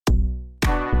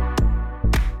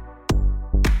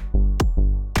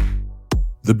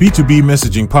the B2B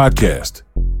Messaging Podcast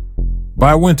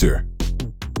by Winter.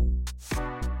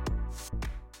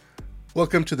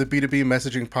 Welcome to the B2B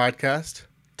Messaging Podcast.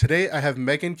 Today I have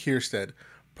Megan Keirstead,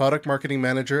 Product Marketing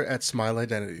Manager at Smile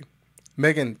Identity.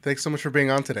 Megan, thanks so much for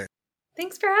being on today.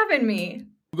 Thanks for having me.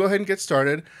 We'll go ahead and get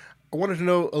started. I wanted to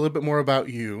know a little bit more about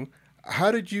you.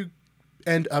 How did you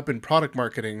end up in product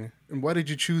marketing, and why did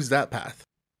you choose that path?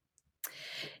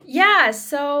 Yeah,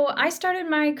 so I started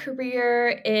my career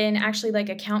in actually like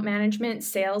account management,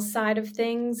 sales side of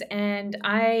things, and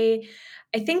I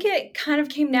think it kind of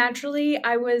came naturally.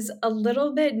 I was a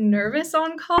little bit nervous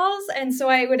on calls, and so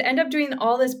I would end up doing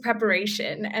all this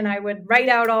preparation, and I would write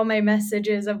out all my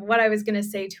messages of what I was going to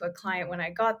say to a client when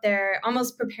I got there,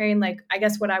 almost preparing like I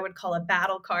guess what I would call a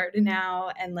battle card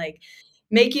now, and like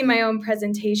making my own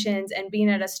presentations. And being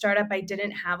at a startup, I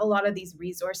didn't have a lot of these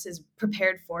resources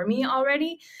prepared for me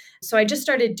already. So I just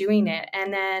started doing it.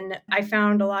 And then I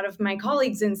found a lot of my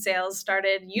colleagues in sales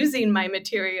started using my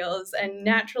materials. And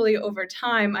naturally over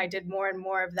time, I did more and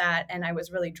more of that. And I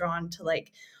was really drawn to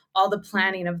like all the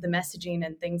planning of the messaging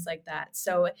and things like that.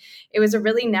 So it was a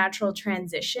really natural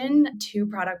transition to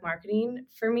product marketing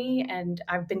for me. And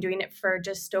I've been doing it for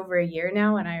just over a year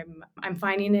now. And I'm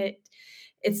finding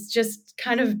it's just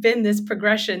kind of been this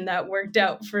progression that worked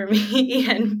out for me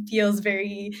and feels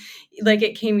very like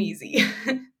it came easy.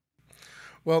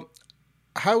 Well,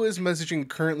 how is messaging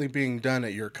currently being done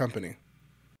at your company?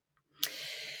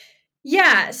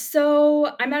 Yeah,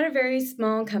 so I'm at a very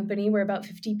small company. We're about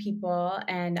 50 people,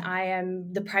 and I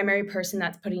am the primary person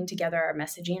that's putting together our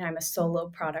messaging. I'm a solo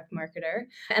product marketer,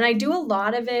 and I do a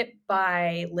lot of it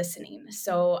by listening.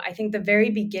 So I think the very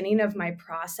beginning of my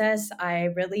process, I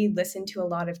really listen to a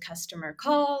lot of customer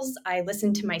calls. I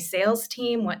listen to my sales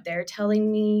team, what they're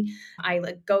telling me. I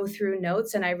like go through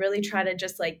notes, and I really try to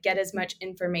just like get as much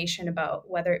information about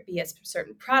whether it be a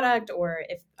certain product or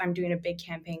if I'm doing a big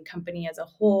campaign company as a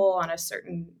whole on a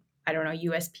certain, I don't know,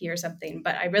 USP or something,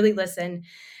 but I really listen.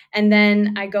 And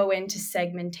then I go into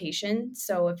segmentation.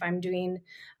 So if I'm doing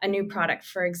a new product,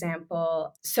 for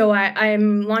example, so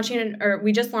I'm launching,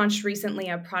 we just launched recently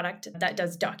a product that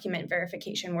does document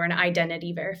verification. We're an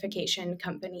identity verification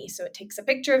company. So it takes a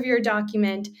picture of your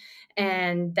document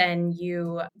and then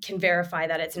you can verify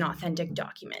that it's an authentic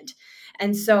document.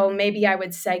 And so maybe I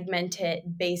would segment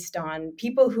it based on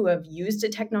people who have used a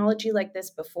technology like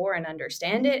this before and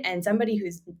understand it, and somebody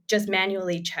who's just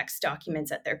manually checks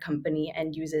documents at their company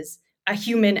and uses a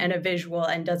human and a visual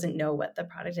and doesn't know what the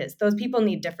product is. Those people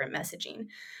need different messaging.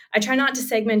 I try not to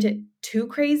segment it too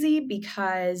crazy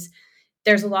because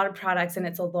there's a lot of products and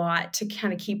it's a lot to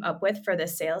kind of keep up with for the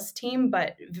sales team,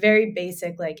 but very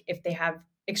basic, like if they have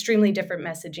extremely different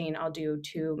messaging, I'll do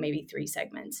 2, maybe 3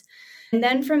 segments. And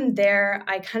then from there,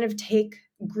 I kind of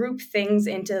group things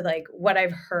into like what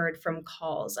I've heard from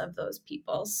calls of those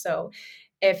people. So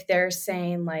if they're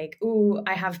saying like, ooh,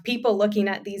 I have people looking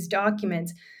at these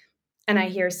documents and I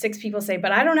hear 6 people say,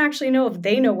 but I don't actually know if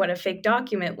they know what a fake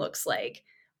document looks like.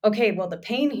 Okay, well, the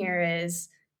pain here is,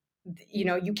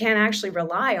 you can't actually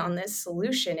rely on this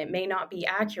solution. It may not be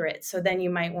accurate. So then you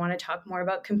might want to talk more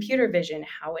about computer vision,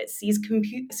 how it sees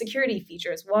security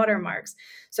features, watermarks.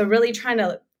 So really trying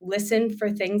to listen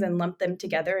for things and lump them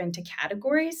together into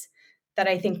categories that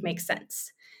I think make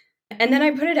sense. And then I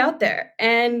put it out there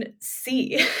and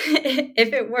see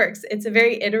if it works. It's a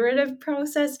very iterative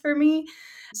process for me.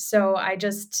 So I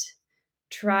just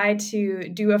try to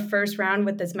do a first round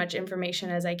with as much information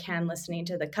as I can, listening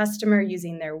to the customer,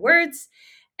 using their words.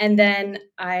 And then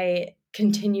I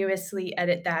continuously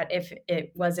edit that if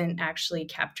it wasn't actually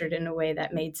captured in a way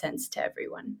that made sense to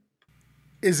everyone.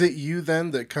 Is it you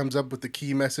then that comes up with the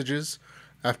key messages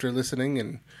after listening,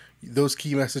 and those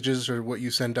key messages are what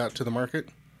you send out to the market?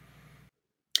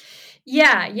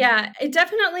 Yeah.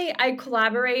 I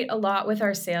collaborate a lot with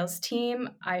our sales team.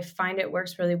 I find it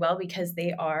works really well because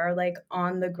they are like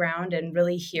on the ground and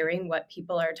really hearing what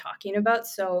people are talking about.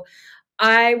 So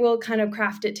I will kind of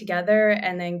craft it together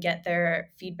and then get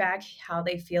their feedback, how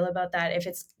they feel about that, if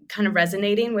it's kind of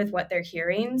resonating with what they're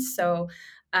hearing. So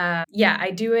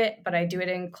I do it, but I do it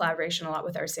in collaboration a lot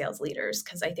with our sales leaders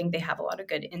because I think they have a lot of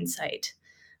good insight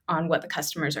on what the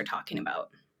customers are talking about.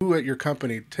 Who at your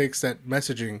company takes that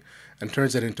messaging and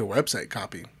turns it into website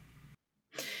copy?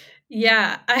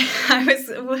 Yeah, I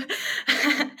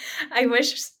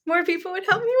wish more people would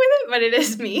help me with it, but it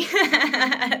is me.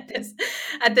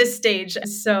 at this stage.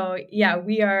 So yeah,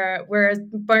 we're a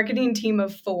marketing team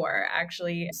of 4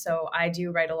 actually. So I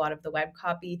do write a lot of the web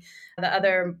copy. The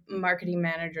other marketing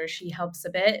manager, she helps a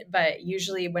bit, but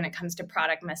usually when it comes to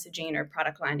product messaging or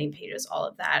product landing pages, all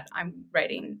of that, I'm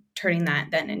turning that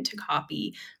then into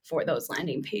copy for those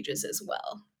landing pages as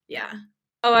well. Yeah.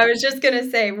 Oh, I was just gonna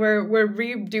say we're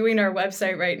redoing our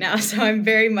website right now, so I'm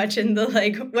very much in the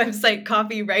like website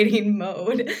copywriting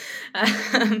mode.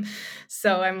 Um,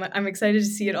 so I'm excited to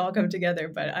see it all come together.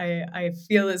 But I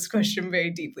feel this question very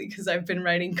deeply because I've been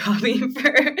writing copy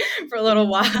for a little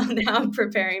while now,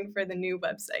 preparing for the new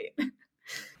website.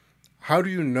 How do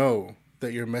you know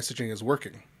that your messaging is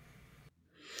working?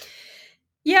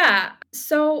 Yeah,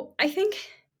 so I think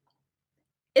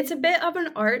it's a bit of an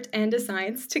art and a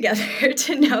science together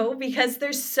to know because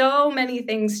there's so many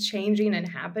things changing and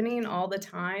happening all the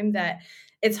time that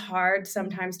it's hard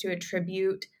sometimes to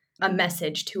attribute a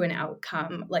message to an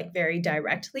outcome like very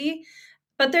directly.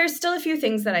 But there's still a few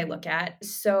things that I look at.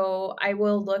 So I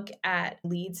will look at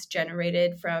leads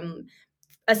generated from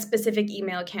a specific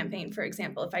email campaign, for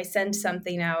example. If I send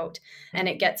something out and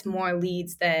it gets more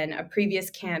leads than a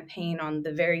previous campaign on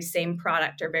the very same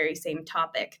product or very same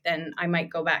topic, then I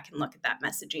might go back and look at that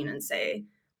messaging and say,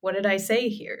 what did I say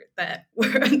here that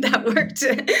that worked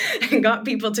and got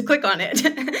people to click on it?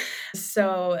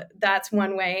 So that's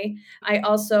one way. I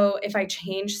also, if I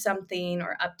change something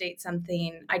or update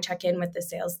something, I check in with the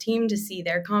sales team to see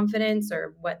their confidence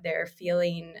or what they're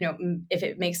feeling, if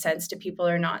it makes sense to people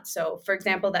or not. So, for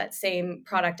example, that same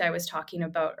product I was talking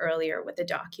about earlier with the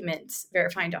documents,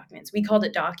 verifying documents, we called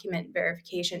it document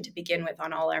verification to begin with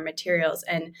on all our materials.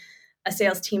 And a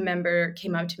sales team member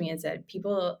came up to me and said,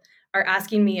 people are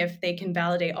asking me if they can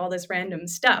validate all this random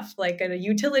stuff, like a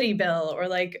utility bill or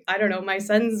like, I don't know, my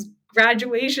son's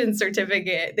graduation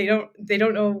certificate. They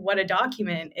don't know what a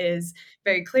document is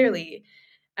very clearly.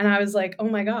 And I was like, oh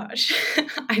my gosh,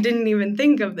 I didn't even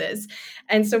think of this.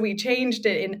 And so we changed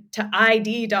it to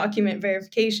ID document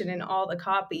verification in all the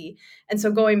copy. And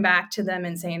so going back to them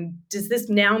and saying, does this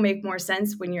now make more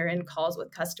sense when you're in calls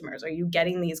with customers? Are you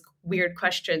getting these weird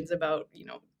questions about,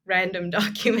 random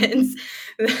documents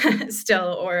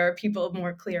still, or are people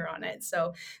more clear on it?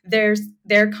 So there's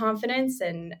their confidence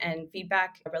and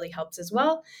feedback really helps as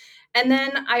well. And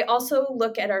then I also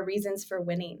look at our reasons for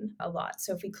winning a lot.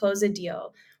 So if we close a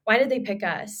deal, why did they pick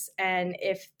us? And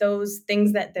if those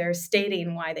things that they're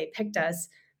stating why they picked us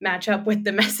match up with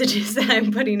the messages that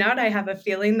I'm putting out, I have a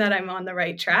feeling that I'm on the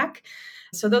right track.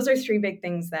 So those are 3 big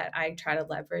things that I try to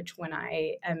leverage when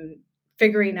I am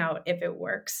figuring out if it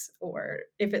works or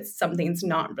if it's something's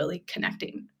not really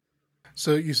connecting.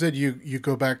 So you said you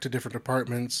go back to different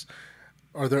departments.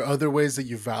 Are there other ways that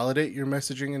you validate your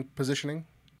messaging and positioning?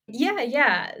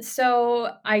 Yeah.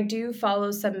 So I do follow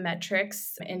some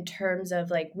metrics in terms of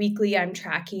like weekly, I'm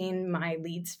tracking my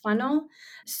leads funnel.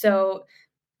 So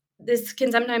this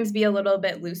can sometimes be a little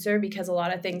bit looser because a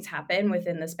lot of things happen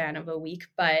within the span of a week.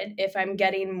 But if I'm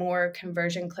getting more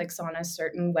conversion clicks on a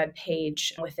certain web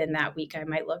page within that week, I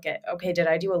might look at, okay, did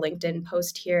I do a LinkedIn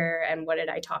post here? And what did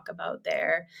I talk about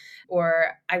there?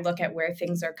 Or I look at where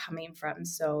things are coming from.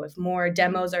 So if more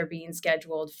demos are being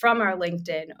scheduled from our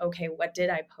LinkedIn, okay, what did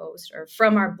I post? Or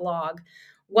from our blog,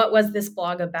 what was this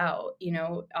blog about?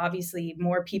 Obviously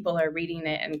more people are reading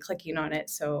it and clicking on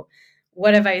it. So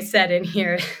what have I said in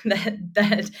here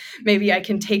that maybe I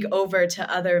can take over to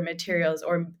other materials,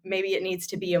 or maybe it needs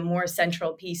to be a more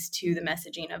central piece to the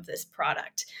messaging of this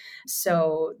product.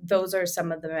 So those are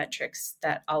some of the metrics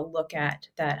that I'll look at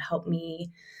that help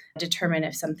me determine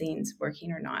if something's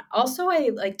working or not. Also, I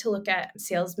like to look at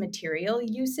sales material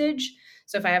usage.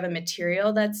 So if I have a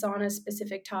material that's on a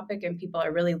specific topic and people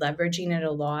are really leveraging it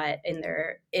a lot in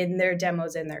their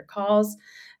demos, in their calls,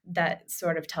 that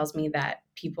sort of tells me that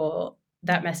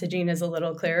that messaging is a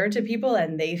little clearer to people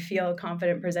and they feel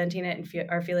confident presenting it and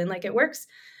are feeling like it works.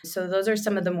 So those are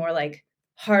some of the more like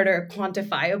harder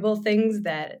quantifiable things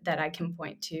that I can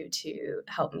point to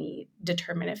help me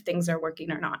determine if things are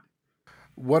working or not.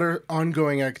 What are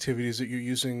ongoing activities that you're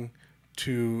using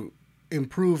to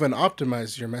improve and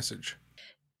optimize your message?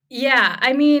 Yeah,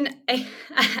 I mean,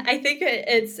 I think it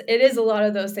is a lot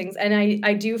of those things, and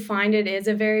I do find it is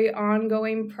a very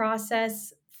ongoing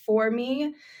process for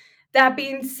me. That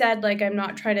being said, like, I'm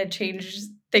not trying to change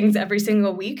things every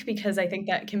single week because I think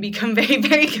that can become very,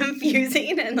 very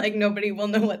confusing and, like, nobody will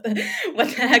know what the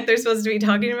heck they're supposed to be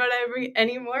talking about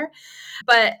anymore.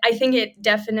 But I think it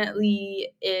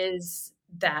definitely is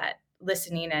that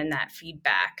listening and that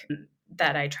feedback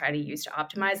that I try to use to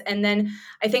optimize. And then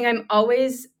I think I'm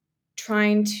always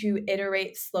trying to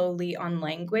iterate slowly on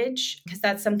language, because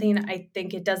that's something I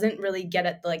think it doesn't really get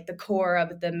at like the core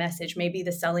of the message. Maybe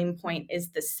the selling point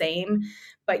is the same,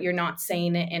 but you're not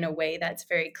saying it in a way that's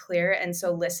very clear. And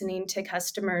so listening to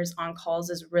customers on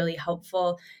calls is really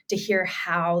helpful to hear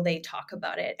how they talk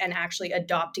about it, and actually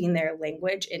adopting their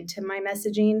language into my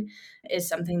messaging is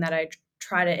something that I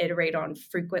try to iterate on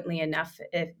frequently enough.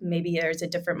 If maybe there's a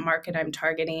different market I'm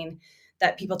targeting,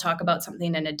 that people talk about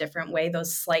something in a different way,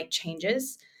 those slight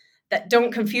changes that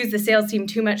don't confuse the sales team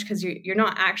too much, because you're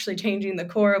not actually changing the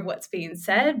core of what's being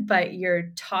said, but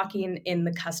you're talking in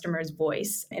the customer's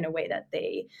voice in a way that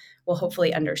they will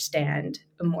hopefully understand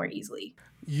more easily.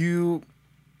 You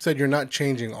said you're not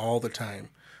changing all the time,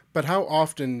 but how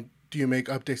often do you make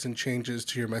updates and changes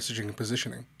to your messaging and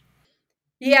positioning?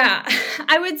 Yeah,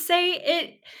 I would say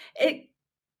it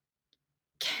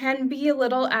can be a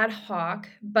little ad hoc,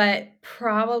 but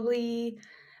probably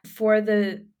for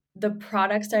the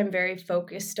products I'm very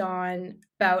focused on,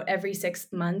 about every 6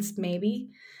 months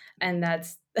maybe. And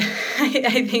that's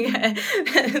I think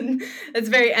that's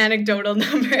a very anecdotal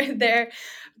number there.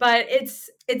 But it's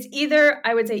either,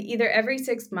 I would say, either every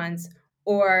 6 months,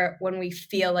 or when we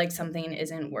feel like something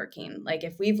isn't working. Like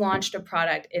if we've launched a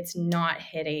product, it's not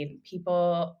hitting,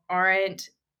 people aren't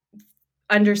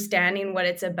understanding what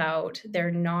it's about,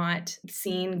 they're not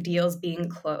seeing deals being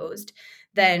closed,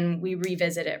 then we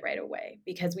revisit it right away,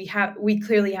 because we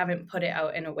clearly haven't put it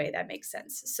out in a way that makes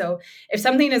sense. So if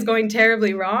something is going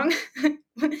terribly wrong,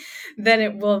 then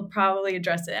it will probably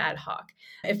address it ad hoc.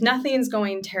 If nothing's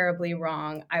going terribly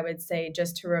wrong, I would say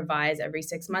just to revise every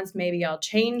 6 months. Maybe I'll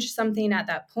change something at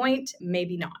that point,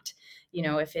 maybe not.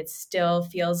 If it still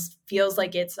feels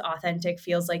like it's authentic,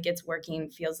 feels like it's working,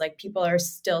 feels like people are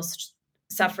still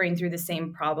suffering through the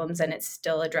same problems and it's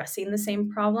still addressing the same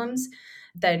problems,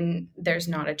 then there's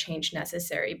not a change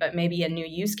necessary. But maybe a new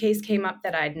use case came up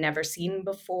that I'd never seen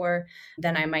before,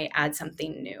 then I might add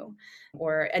something new.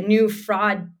 Or a new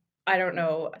fraud, I don't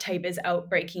know, type is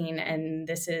outbreaking, and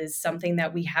this is something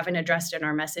that we haven't addressed in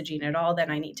our messaging at all,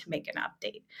 then I need to make an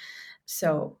update.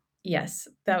 So yes,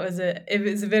 it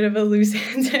was a bit of a loose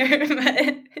answer,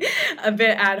 but a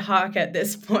bit ad hoc at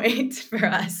this point for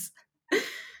us.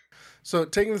 So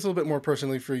taking this a little bit more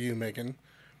personally for you, Megan,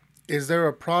 is there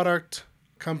a product,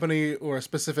 company, or a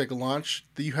specific launch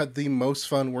that you had the most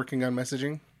fun working on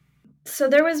messaging? So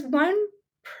there was one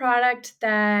product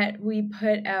that we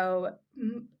put out,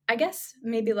 I guess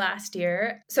maybe last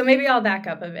year. So maybe I'll back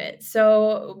up a bit.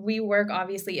 So we work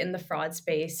obviously in the fraud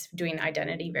space, doing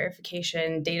identity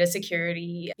verification, data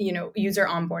security, user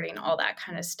onboarding, all that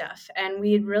kind of stuff. And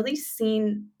we had really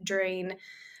seen during,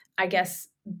 I guess,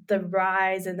 the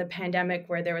rise in the pandemic,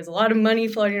 where there was a lot of money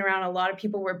floating around, a lot of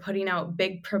people were putting out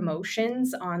big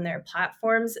promotions on their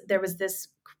platforms. There was this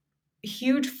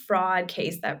huge fraud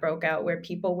case that broke out where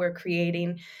people were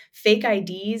creating fake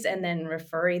IDs and then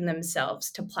referring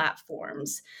themselves to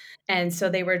platforms. And so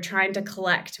they were trying to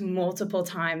collect multiple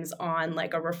times on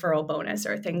like a referral bonus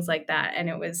or things like that. And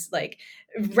it was like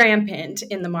rampant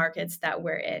in the markets that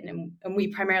we're in. And we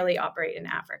primarily operate in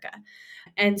Africa.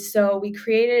 And so we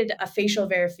created a facial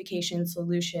verification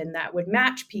solution that would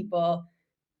match people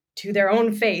to their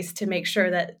own face to make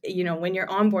sure that, when you're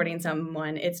onboarding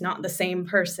someone, it's not the same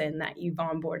person that you've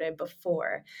onboarded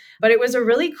before. But it was a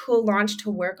really cool launch to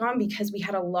work on because we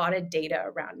had a lot of data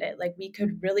around it. Like we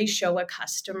could really show a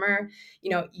customer,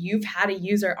 you've had a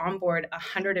user onboard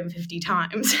 150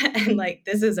 times and like,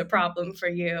 this is a problem for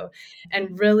you,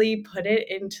 and really put it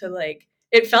into like,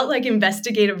 it felt like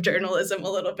investigative journalism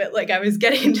a little bit. Like I was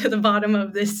getting to the bottom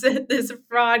of this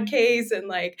fraud case and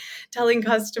like telling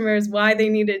customers why they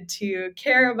needed to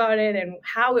care about it and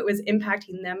how it was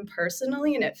impacting them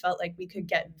personally. And it felt like we could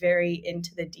get very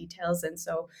into the details. And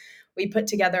so we put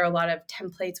together a lot of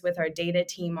templates with our data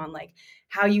team on like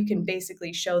how you can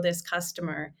basically show this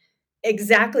customer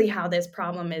exactly how this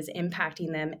problem is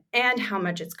impacting them and how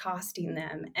much it's costing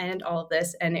them and all of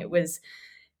this. And it was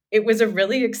a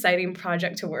really exciting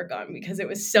project to work on because it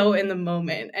was so in the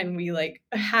moment, and we like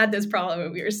had this problem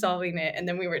and we were solving it, and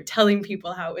then we were telling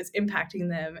people how it was impacting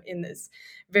them in this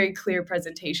very clear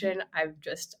presentation.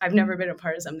 I've never been a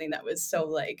part of something that was so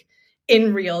like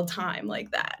in real time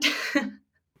like that.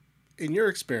 In your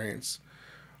experience,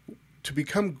 to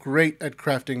become great at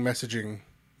crafting messaging,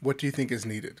 what do you think is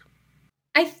needed?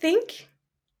 I think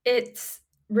it's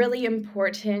really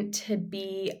important to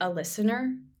be a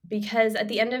listener, because at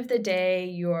the end of the day,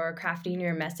 you're crafting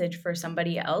your message for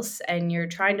somebody else and you're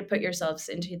trying to put yourselves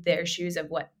into their shoes of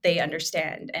what they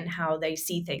understand and how they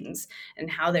see things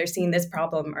and how they're seeing this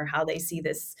problem or how they see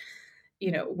this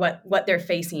what they're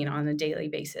facing on a daily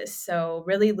basis. So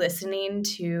really listening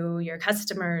to your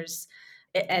customers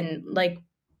and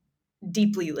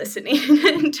deeply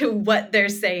listening to what they're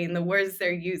saying, the words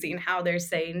they're using, how they're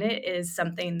saying it is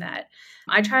something that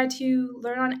I try to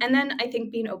learn on. And then I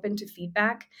think being open to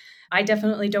feedback. I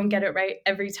definitely don't get it right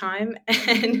every time.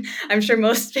 And I'm sure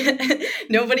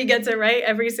nobody gets it right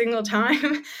every single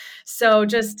time. So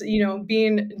just, not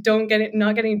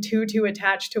getting too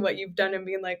attached to what you've done and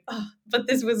being like, oh, but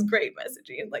this was great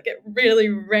messaging. Like it really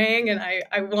rang and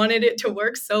I wanted it to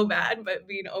work so bad, but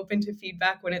being open to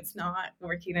feedback when it's not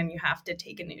working and you have to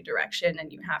take a new direction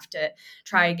and you have to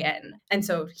try again. And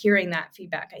so hearing that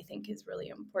feedback, I think is really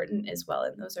important as well.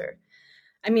 And those are,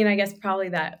 I guess probably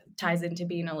that ties into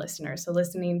being a listener. So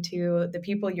listening to the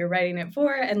people you're writing it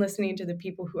for and listening to the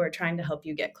people who are trying to help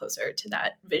you get closer to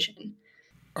that vision.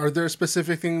 Are there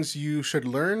specific things you should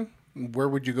learn? Where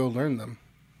would you go learn them?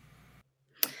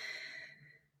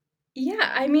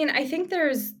 Yeah, I think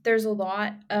there's a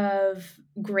lot of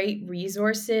great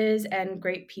resources and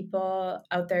great people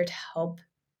out there to help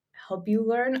you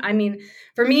learn.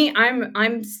 For me,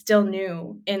 I'm still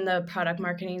new in the product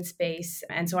marketing space,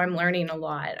 and so I'm learning a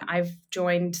lot. I've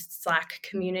joined Slack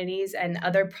communities, and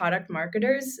other product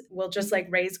marketers will just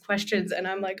raise questions, and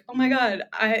I'm like, oh my god,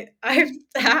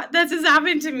 this has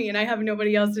happened to me, and I have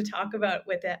nobody else to talk about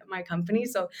with it at my company.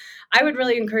 So I would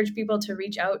really encourage people to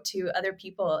reach out to other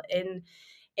people in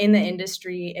the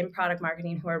industry in product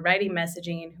marketing who are writing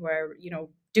messaging, who are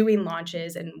doing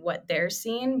launches and what they're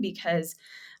seeing, because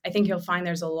I think you'll find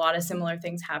there's a lot of similar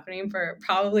things happening for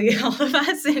probably all of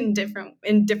us in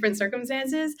different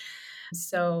circumstances.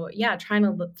 So yeah, trying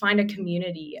to find a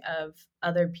community of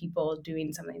other people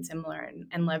doing something similar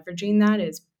and leveraging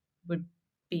that would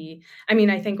be,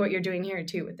 I think what you're doing here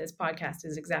too with this podcast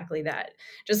is exactly that.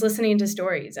 Just listening to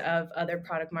stories of other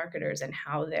product marketers and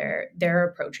how they're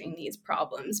approaching these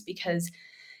problems, because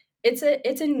it's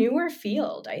a newer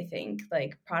field. I think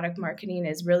product marketing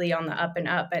is really on the up and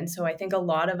up. And so I think a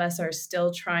lot of us are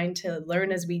still trying to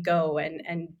learn as we go and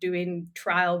doing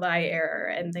trial by error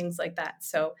and things like that.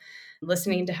 So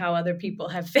listening to how other people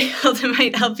have failed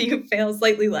might help you fail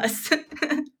slightly less.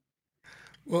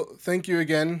 Well, thank you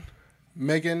again,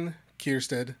 Megan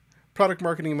Keirstead, Product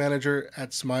Marketing Manager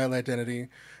at Smile Identity.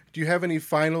 Do you have any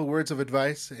final words of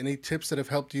advice, any tips that have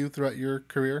helped you throughout your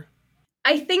career?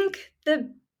 I think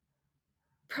the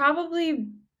probably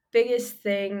biggest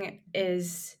thing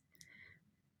is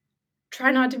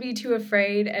try not to be too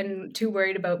afraid and too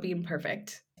worried about being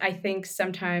perfect. I think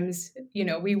sometimes,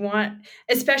 we want,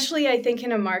 especially I think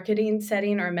in a marketing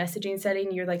setting or a messaging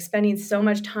setting, you're spending so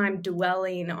much time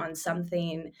dwelling on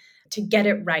something to get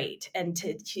it right and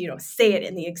to say it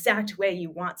in the exact way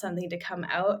you want something to come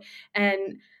out.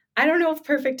 And I don't know if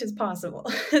perfect is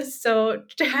possible. So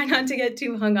try not to get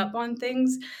too hung up on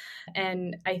things.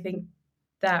 And I think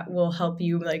that will help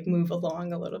you move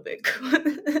along a little bit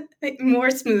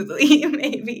more smoothly,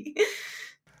 maybe.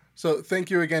 So thank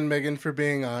you again, Megan, for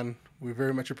being on. We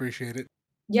very much appreciate it.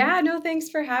 Yeah, no, thanks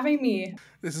for having me.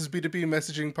 This is B2B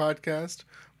Messaging Podcast.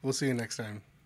 We'll see you next time.